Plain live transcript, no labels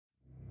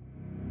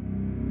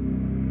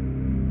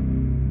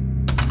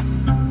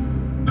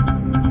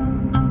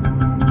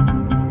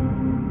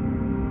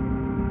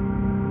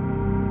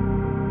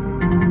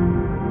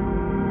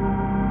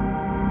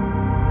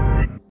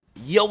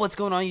Yo, what's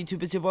going on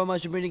YouTube? It's your boy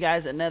Motion bringing you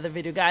guys another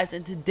video. Guys,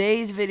 in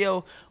today's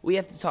video we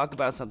have to talk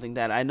about something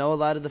that I know a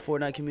lot of the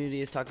Fortnite community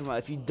is talking about.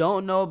 If you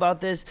don't know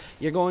about this,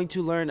 you're going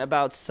to learn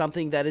about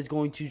something that is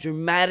going to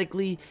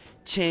dramatically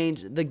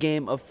change the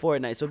game of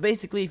Fortnite. So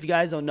basically, if you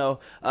guys don't know,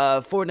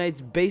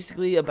 Fortnite's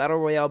basically a battle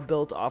royale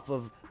built off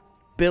of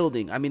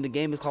building. I mean, the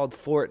game is called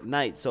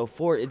FORTNITE. So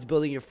it's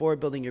building your fort,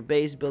 building your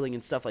base, building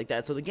and stuff like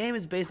that. So the game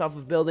is based off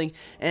of building,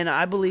 and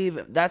I believe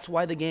that's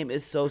why the game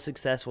is so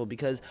successful,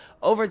 because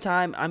over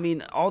time, I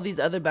mean, all these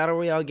other battle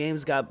royale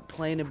games got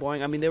plain and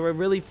boring. I mean, they were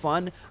really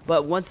fun,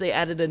 but once they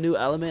added a new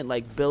element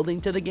like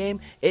building to the game,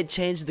 it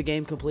changed the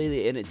game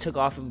completely, and it took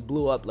off and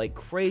blew up like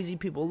crazy.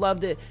 People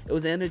loved it. It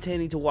was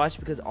entertaining to watch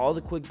because all the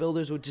quick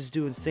builders would just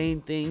do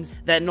insane things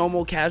that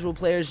normal casual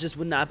players just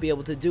would not be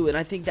able to do. And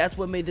I think that's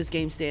what made this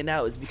game stand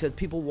out, is because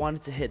people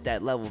wanted to hit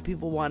that level.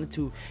 People wanted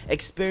to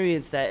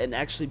experience that and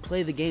actually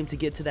play the game to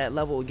get to that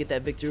level and get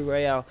that victory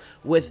royale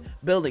with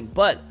building.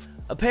 But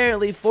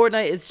apparently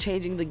Fortnite is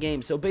changing the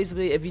game. So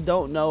basically, if you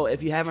don't know,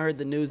 if you haven't heard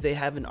the news, they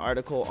have an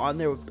article on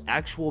their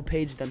actual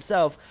page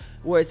themselves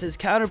where it says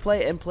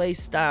counterplay and play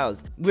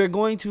styles. We're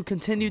going to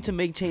continue to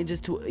make changes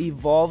to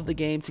evolve the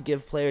game to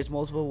give players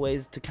multiple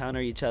ways to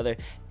counter each other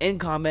in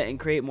combat and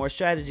create more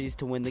strategies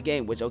to win the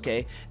game, which,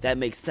 okay, that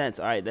makes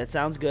sense. Alright, that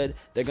sounds good.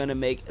 They're going to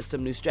make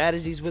some new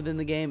strategies within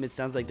the game. It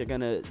sounds like they're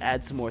going to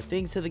add some more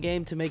things to the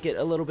game to make it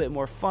a little bit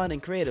more fun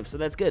and creative. So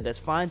that's good. That's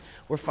fine.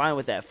 We're fine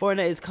with that.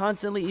 Fortnite is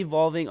constantly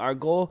evolving. Our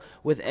goal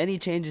with any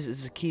changes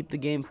is to keep the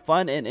game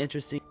fun and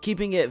interesting,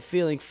 keeping it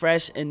feeling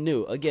fresh and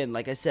new. Again,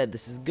 like I said,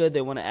 this is good.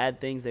 They want to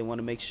add things. They want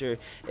to make sure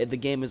the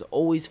game is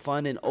always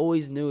fun and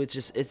always new.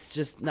 It's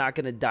just not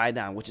going to die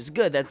down, which is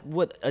good. That's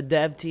what a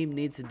dev team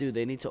needs to do.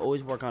 They need to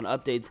always work on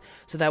updates,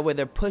 so that way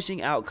they're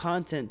pushing out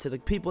content to the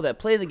people that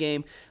play the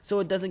game, so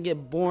it doesn't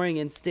get boring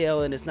and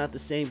stale and it's not the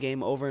same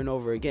game over and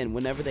over again.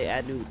 Whenever they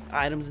add new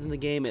items in the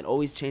game, it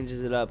always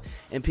changes it up,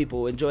 and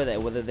people enjoy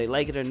that. Whether they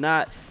like it or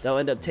not, they'll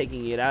end up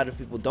taking it out. If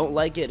people don't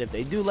like it, if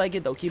they do like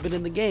it, they'll keep it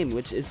in the game,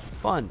 which is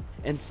fun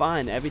and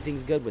fine.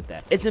 Everything's good with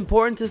that. It's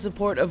important to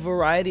support a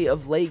variety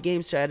of late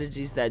game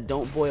strategies that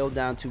don't boil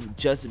down to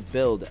just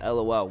build.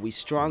 LOL. We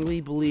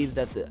strongly believe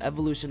that the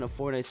evolution of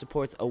Fortnite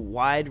supports a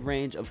wide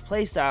range of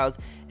playstyles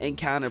and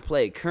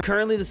counterplay.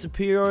 Currently, the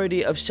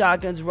superiority of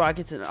shotguns,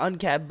 rockets, and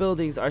uncapped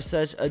buildings are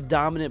such a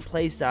dominant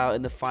playstyle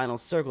in the final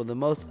circle. The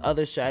most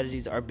other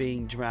strategies are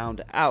being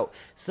drowned out.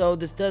 So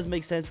this does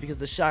make sense, because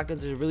the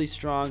shotguns are really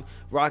strong,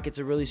 rockets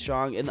are really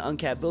strong, and the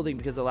uncapped building,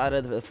 because a lot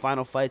of the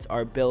final fights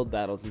are build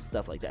battles and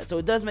stuff like that. So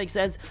it does make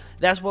sense.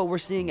 That's what we're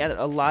seeing at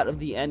a lot of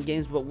the end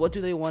games. But what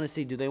do they want to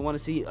see? Do they want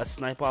to see a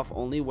snipe off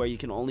only, where you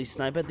can only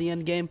snipe at the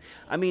end game?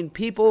 I mean,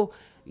 people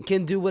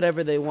can do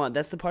whatever they want.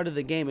 That's the part of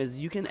the game, is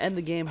you can end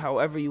the game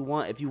however you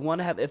want. If you want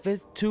to have, if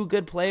it's two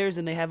good players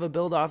and they have a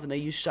build off and they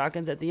use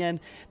shotguns at the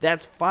end,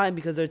 that's fine,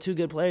 because they're two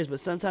good players. But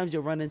sometimes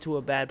you'll run into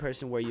a bad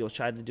person where you'll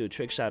try to do a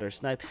trick shot or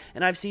snipe,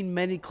 and I've seen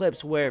many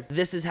clips where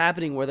this is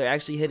happening, where they're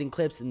actually hitting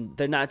clips and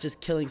they're not just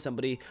killing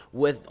somebody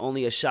with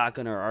only a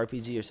shotgun or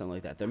RPG or something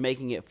like that. They're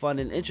making it fun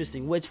and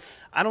interesting, which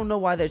I don't know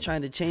why they're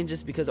trying to change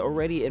this, because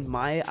already in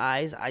my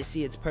eyes I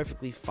see it's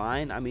perfectly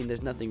fine. I mean,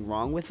 there's nothing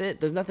wrong with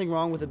it. There's nothing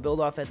wrong with a build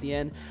off at the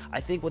end.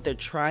 I think what they're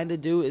trying to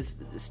do is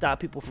stop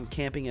people from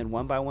camping in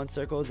 1x1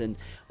 circles and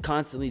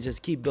constantly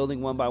just keep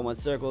building 1x1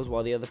 circles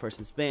while the other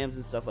person spams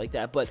and stuff like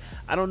that. But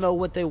I don't know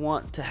what they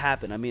want to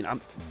happen. I mean,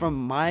 from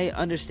my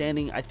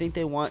understanding, I think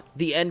they want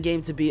the end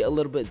game to be a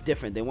little bit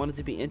different. They want it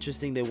to be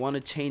interesting. They want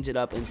to change it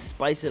up and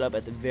spice it up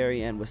at the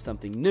very end with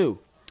something new.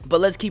 But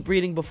let's keep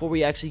reading before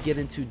we actually get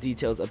into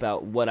details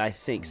about what I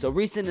think. So,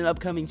 recent and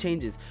upcoming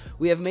changes.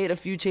 We have made a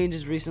few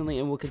changes recently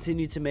and will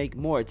continue to make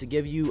more to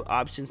give you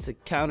options to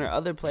counter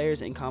other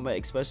players in combat,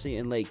 especially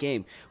in late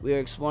game. We are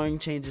exploring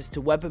changes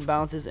to weapon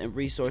balances and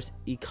resource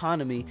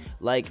economy,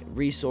 like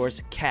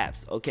resource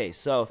caps. Okay,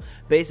 so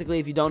basically,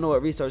 if you don't know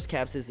what resource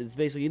caps is, it's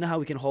basically, you know how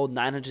we can hold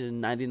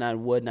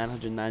 999 wood,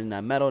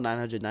 999 metal,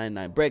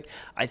 999 brick.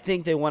 I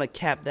think they want to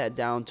cap that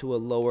down to a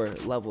lower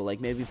level, like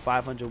maybe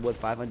 500 wood,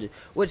 500,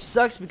 which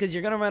sucks, because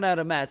you're gonna run out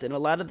of mats, and a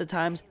lot of the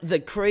times the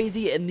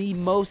crazy and the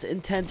most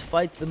intense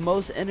fights, the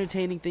most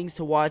entertaining things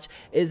to watch,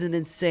 is an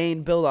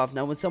insane build off.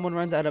 Now when someone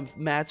runs out of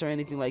mats or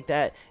anything like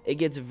that, it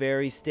gets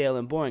very stale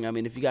and boring. I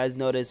mean, if you guys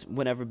notice,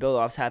 whenever build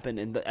offs happen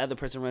and the other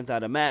person runs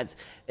out of mats,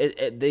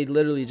 they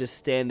literally just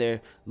stand there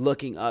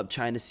looking up,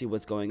 trying to see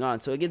what's going on.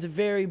 So it gets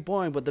very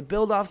boring. But the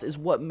build offs is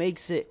what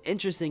makes it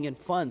interesting and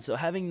fun. So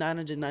having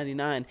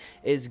 999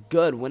 is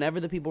good. Whenever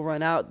the people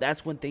run out,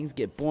 that's when things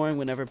get boring,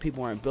 whenever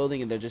people aren't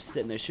building and they're just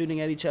sitting there shooting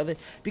at each other,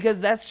 because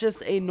that's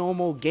just a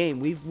normal game.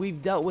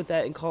 We've dealt with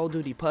that in Call of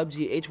Duty,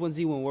 PUBG,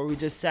 H1Z1, where we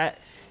just sat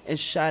and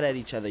shot at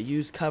each other,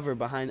 use cover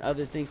behind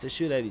other things to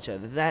shoot at each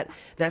other.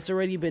 That's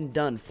already been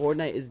done.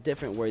 Fortnite is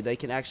different, where they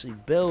can actually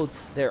build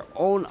their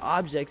own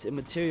objects and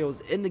materials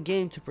in the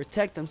game to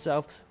protect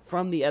themselves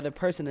from the other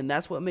person, and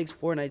that's what makes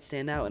Fortnite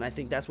stand out. And I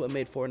think that's what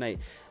made Fortnite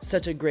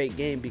such a great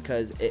game,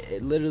 because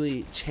it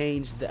literally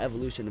changed the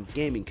evolution of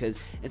gaming. Because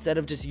instead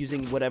of just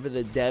using whatever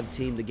the dev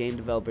team, the game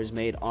developers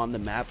made on the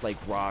map, like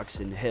rocks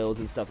and hills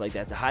and stuff like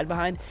that to hide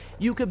behind,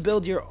 you could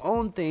build your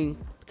own thing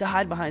to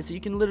hide behind, so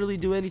you can literally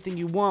do anything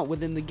you want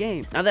within the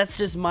game. Now that's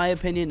just my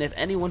opinion. If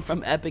anyone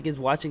from Epic is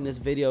watching this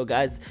video,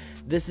 guys,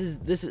 this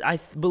is I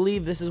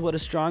believe this is what a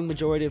strong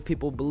majority of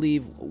people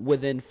believe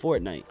within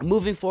Fortnite.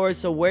 Moving forward,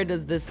 so where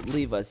does this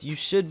leave us? You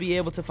should be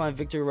able to find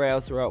victory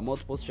royales throughout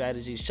multiple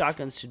strategies.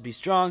 Shotguns should be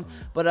strong,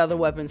 but other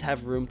weapons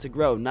have room to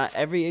grow. Not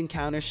every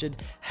encounter should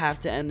have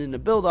to end in a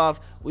build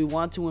off. We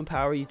want to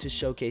empower you to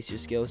showcase your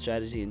skill,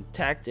 strategy, and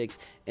tactics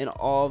in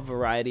all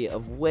variety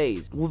of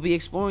ways. We'll be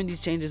exploring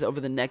these changes over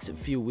the next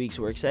few weeks.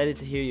 We're excited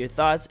to hear your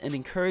thoughts and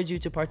encourage you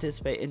to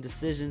participate in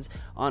decisions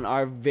on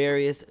our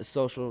various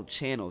social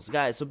channels,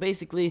 guys. So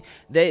basically,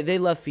 they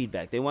love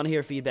feedback. They want to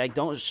hear feedback.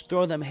 Don't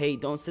throw them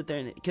hate. Don't sit there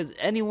and, because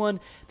anyone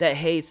that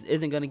hates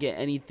isn't going to get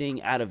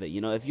anything out of it.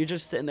 You know, if you're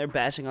just sitting there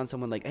bashing on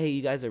someone like, hey,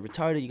 you guys are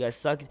retarded, you guys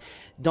suck,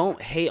 don't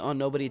hate on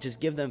nobody. Just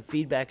give them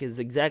feedback. Is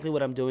exactly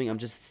what I'm doing. I'm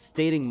just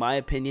stating my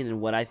opinion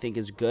and what I think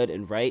is good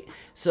and right.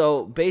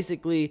 So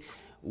basically,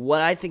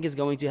 what I think is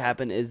going to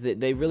happen is that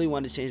they really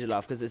want to change it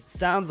off, because it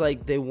sounds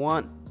like they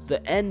want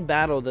the end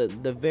battle, the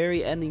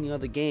very ending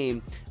of the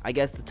game, I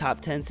guess the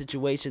top 10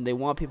 situation, they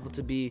want people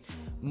to be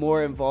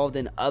more involved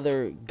in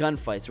other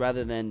gunfights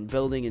rather than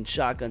building in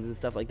shotguns and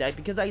stuff like that.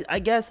 Because I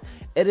guess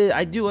it is,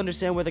 I do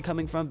understand where they're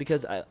coming from,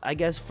 because I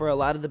guess for a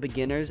lot of the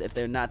beginners, if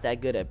they're not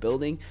that good at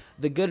building,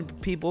 the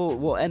good people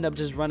will end up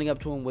just running up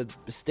to them with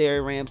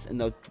stair ramps, and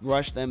they'll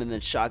rush them and then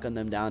shotgun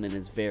them down, and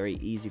it's very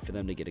easy for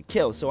them to get a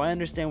kill. So I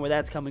understand where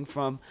that's coming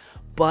from,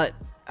 but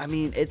I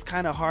mean, it's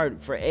kind of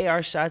hard for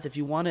AR shots. If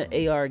you want an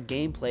AR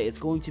gameplay, it's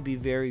going to be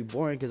very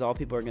boring, because all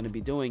people are going to be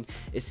doing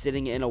is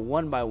sitting in a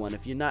 1x1.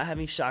 If you're not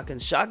having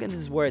shotguns, shotguns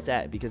is where it's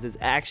at, because it's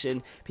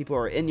action. People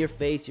are in your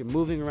face, you're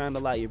moving around a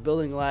lot, you're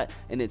building a lot,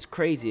 and it's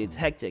crazy, it's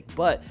hectic.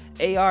 But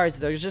ARs,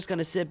 they're just going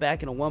to sit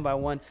back in a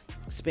 1x1,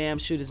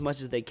 spam, shoot as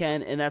much as they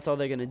can, and that's all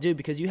they're going to do,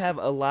 because you have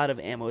a lot of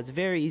ammo. It's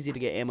very easy to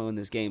get ammo in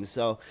this game,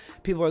 so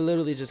people are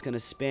literally just going to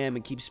spam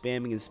and keep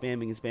spamming and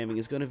spamming and spamming.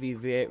 It's going to be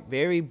very,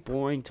 very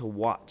boring to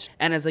watch.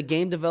 And as a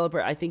game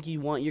developer, I think you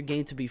want your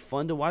game to be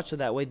fun to watch, so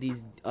that way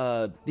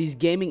these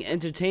gaming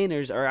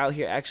entertainers are out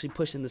here actually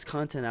pushing this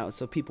content out,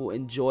 so people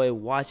enjoy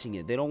watching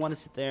it. They don't want to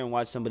sit there and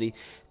watch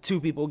two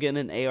people get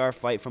in an AR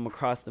fight from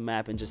across the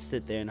map and just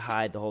sit there and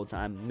hide the whole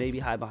time, maybe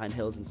hide behind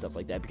hills and stuff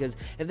like that. Because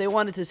if they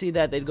wanted to see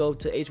that, they'd go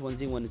to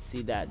H1Z1 and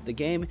see that. The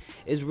game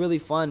is really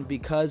fun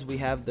because we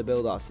have the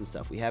build-offs and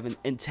stuff. We have an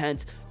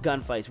intense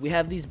gunfights. We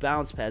have these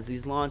bounce pads,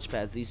 these launch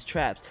pads, these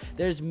traps.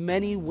 There's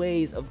many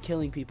ways of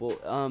killing people.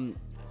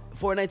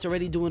 Fortnite's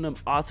already doing an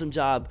awesome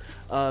job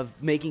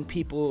of making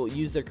people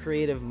use their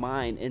creative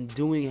mind and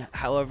doing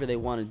however they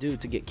want to do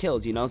to get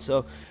kills, you know.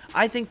 So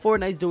I think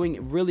Fortnite's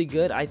doing really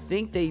good. I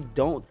think they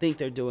don't think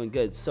they're doing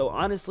good. So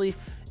honestly,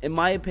 in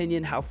my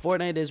opinion, how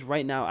Fortnite is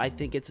right now, I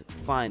think it's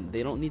fine.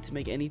 They don't need to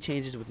make any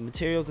changes with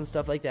materials and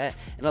stuff like that.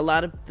 And a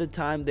lot of the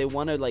time, they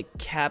want to like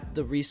cap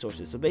the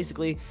resources. So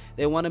basically,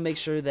 they want to make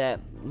sure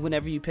that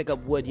whenever you pick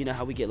up wood, you know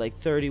how we get like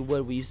 30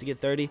 wood, we used to get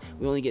 30,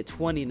 we only get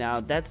 20 now.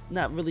 That's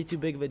not really too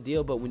big of a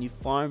deal, but when you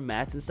farm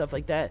mats and stuff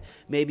like that,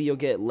 maybe you'll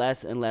get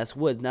less and less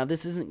wood. Now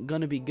this isn't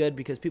going to be good,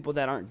 because people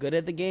that aren't good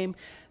at the game,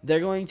 they're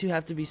going to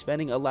have to be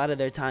spending a lot of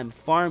their time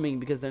farming,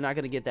 because they're not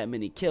going to get that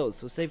many kills.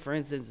 So say for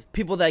instance,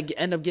 people that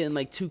end up getting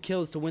like 2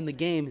 kills to win the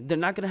game, they're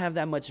not going to have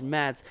that much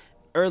mats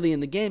early in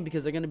the game,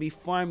 because they're going to be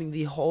farming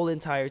the whole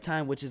entire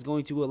time, which is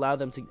going to allow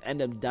them to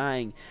end up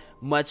dying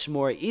much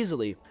more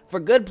easily. For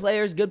good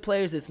players,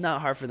 it's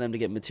not hard for them to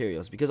get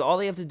materials, because all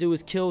they have to do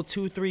is kill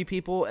 2-3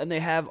 people, and they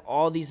have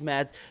all these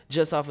mats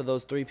just off of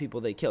those 3 people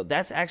they killed.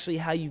 That's actually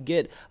how you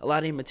get a lot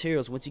of your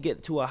materials. Once you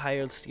get to a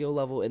higher skill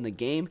level in the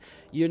game,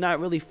 you're not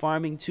really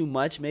farming too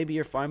much. Maybe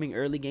you're farming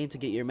early game to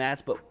get your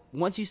mats, but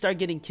once you start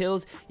getting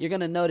kills, you're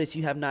going to notice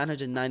you have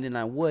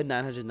 999 wood,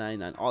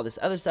 999 all this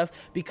other stuff,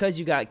 because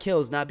you got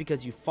kills, not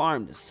because you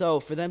farmed. So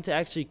for them to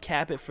actually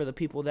cap it for the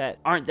people that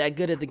aren't that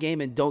good at the game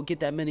and don't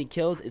get that many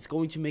kills, it's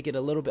going to make it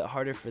a little bit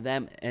harder for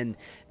them. And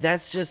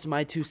that's just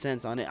my 2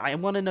 cents on it. I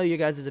want to know your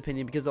guys'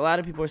 opinion, because a lot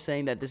of people are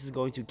saying that this is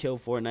going to kill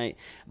Fortnite,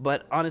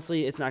 but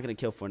honestly, it's not going to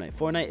kill Fortnite.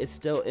 Fortnite is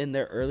still in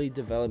their early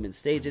development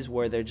stages,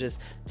 where they're just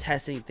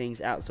testing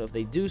things out. So if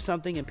they do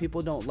something and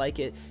people don't like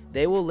it,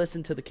 they will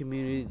listen to the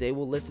community, they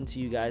will listen to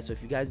you guys. So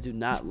if you guys do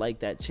not like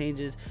that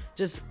changes,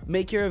 just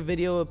make your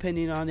video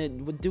opinion on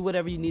it, do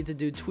whatever you need to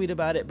do, tweet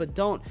about it, but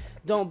don't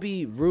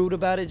be rude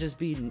about it. Just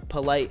be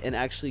polite and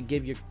actually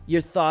give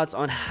your thoughts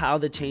on how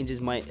the changes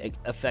might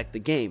affect the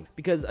game,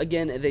 because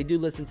again, they do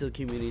listen to the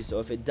community. So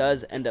if it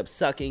does end up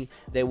sucking,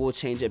 they will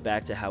change it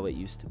back to how it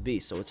used to be.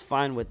 So it's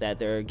fine with that.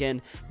 They're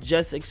again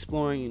just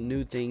exploring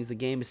new things. The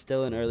game is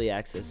still in early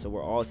access, so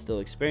we're all still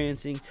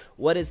experiencing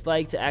what it's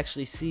like to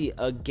actually see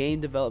a game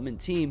development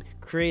team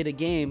create a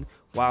game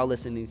while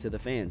listening to the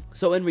fans.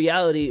 So in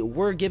reality,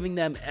 we're giving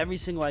them every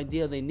single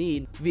idea they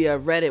need via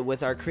Reddit,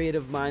 with our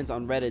creative minds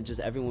on Reddit, just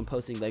everyone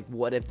posting like,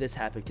 what if this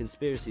happened,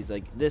 conspiracies,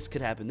 like this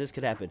could happen, this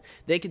could happen.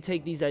 They can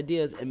take these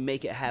ideas and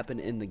make it happen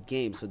in the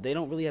game, so they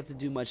don't really have to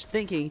do much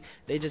thinking.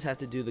 They just have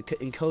to do the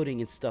encoding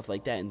and stuff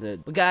like that.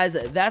 But guys,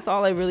 that's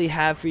all I really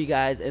have for you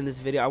guys in this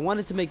video. I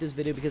wanted to make this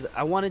video because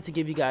I wanted to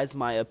give you guys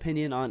my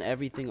opinion on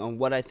everything, on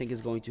what I think is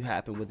going to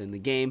happen within the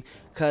game.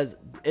 Because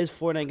is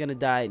Fortnite gonna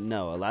die?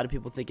 No. A lot of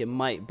people think it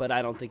might, but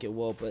I don't think it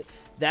will. But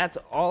that's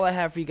all I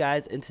have for you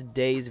guys in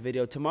today's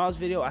video. Tomorrow's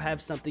video, I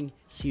have something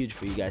huge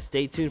for you guys.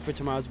 Stay tuned for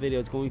tomorrow's video.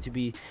 It's going to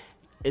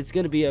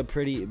be a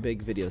pretty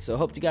big video. So I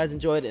hope you guys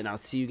enjoyed, and I'll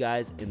see you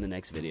guys in the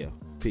next video.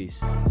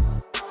 Peace.